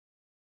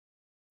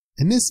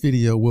In this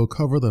video, we'll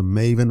cover the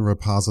Maven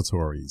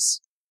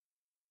repositories.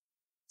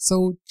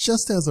 So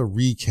just as a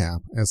recap,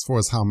 as far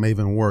as how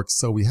Maven works,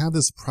 so we have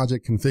this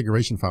project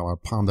configuration file, our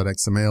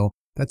pom.xml.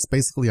 That's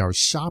basically our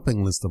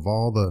shopping list of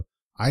all the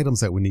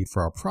items that we need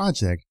for our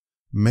project.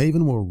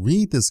 Maven will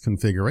read this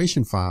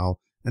configuration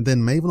file, and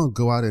then Maven will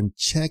go out and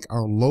check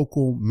our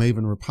local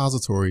Maven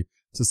repository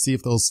to see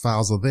if those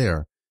files are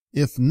there.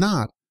 If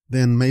not,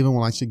 then Maven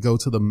will actually go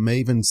to the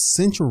Maven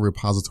central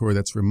repository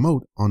that's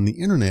remote on the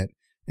internet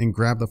and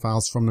grab the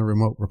files from the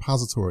remote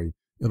repository.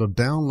 It'll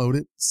download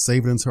it,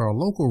 save it into our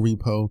local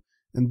repo,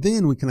 and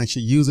then we can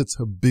actually use it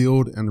to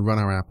build and run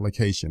our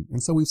application.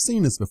 And so we've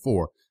seen this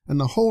before. And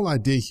the whole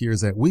idea here is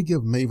that we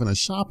give Maven a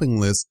shopping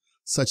list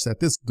such that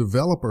this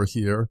developer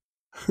here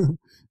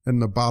in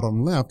the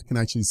bottom left can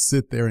actually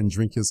sit there and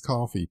drink his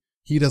coffee.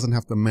 He doesn't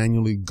have to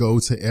manually go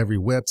to every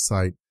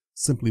website,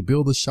 simply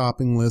build a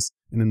shopping list,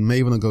 and then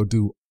Maven will go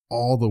do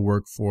all the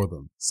work for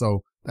them.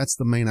 So that's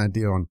the main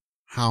idea on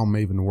how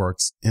Maven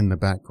works in the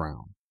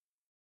background.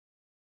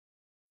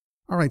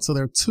 All right, so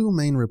there are two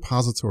main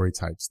repository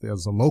types.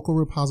 There's a local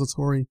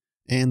repository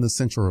and the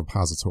central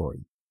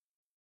repository.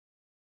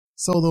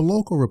 So the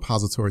local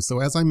repository, so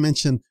as I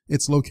mentioned,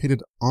 it's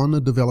located on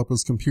the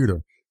developer's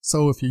computer.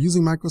 So if you're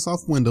using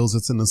Microsoft Windows,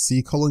 it's in the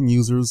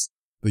C:users,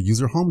 the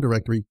user home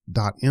directory,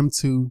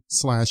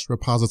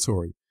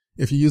 .m2/repository.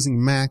 If you're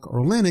using Mac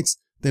or Linux,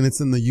 then it's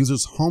in the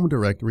user's home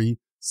directory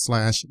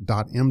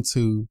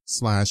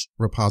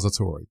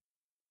 /.m2/repository.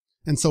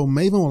 And so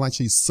Maven will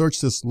actually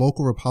search this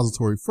local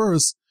repository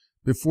first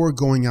before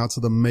going out to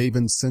the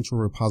Maven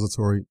central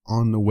repository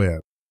on the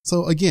web.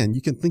 So again,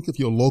 you can think of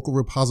your local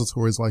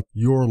repositories like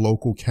your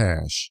local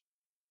cache.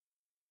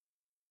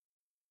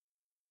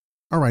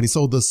 Alrighty,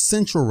 so the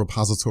central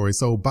repository.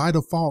 So by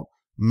default,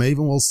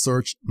 Maven will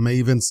search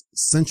Maven's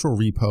central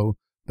repo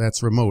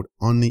that's remote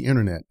on the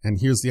internet. And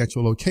here's the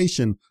actual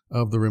location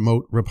of the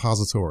remote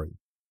repository.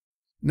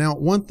 Now,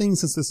 one thing,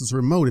 since this is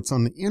remote, it's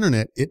on the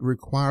internet, it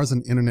requires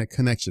an internet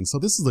connection. So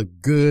this is a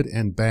good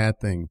and bad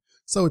thing.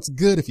 So it's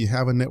good if you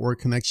have a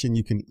network connection,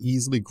 you can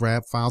easily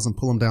grab files and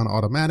pull them down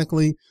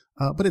automatically.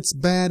 But it's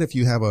bad if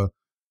you have a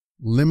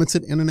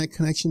limited internet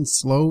connection,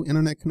 slow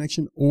internet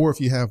connection, or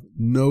if you have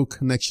no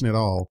connection at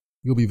all.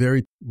 You'll be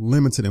very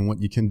limited in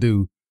what you can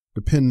do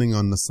depending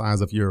on the size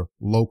of your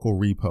local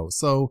repo.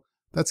 So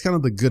that's kind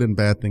of the good and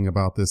bad thing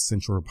about this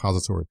central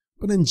repository.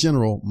 But in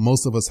general,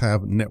 most of us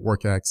have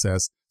network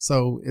access,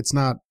 so it's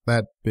not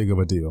that big of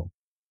a deal.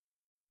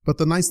 But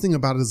the nice thing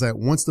about it is that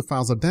once the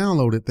files are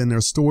downloaded, then they're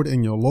stored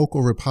in your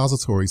local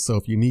repository. So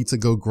if you need to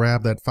go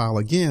grab that file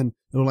again,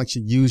 it'll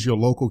actually use your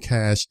local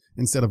cache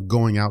instead of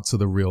going out to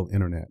the real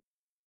internet.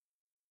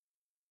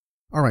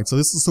 All right, so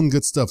this is some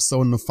good stuff.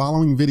 So in the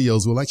following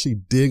videos, we'll actually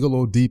dig a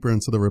little deeper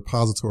into the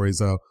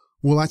repositories.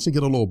 We'll actually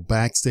get a little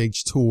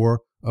backstage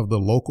tour of the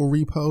local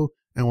repo,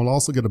 and we'll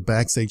also get a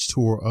backstage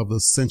tour of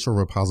the central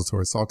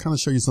repository. So I'll kind of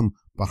show you some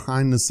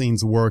behind the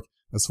scenes work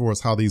as far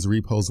as how these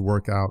repos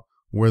work out,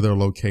 where they're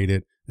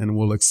located, and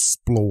we'll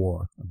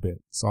explore a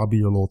bit. So I'll be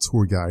your little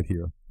tour guide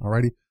here.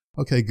 Alrighty?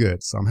 Okay,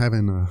 good. So I'm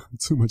having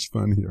too much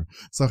fun here.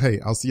 So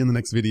hey, I'll see you in the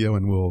next video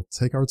and we'll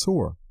take our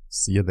tour.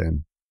 See you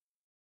then.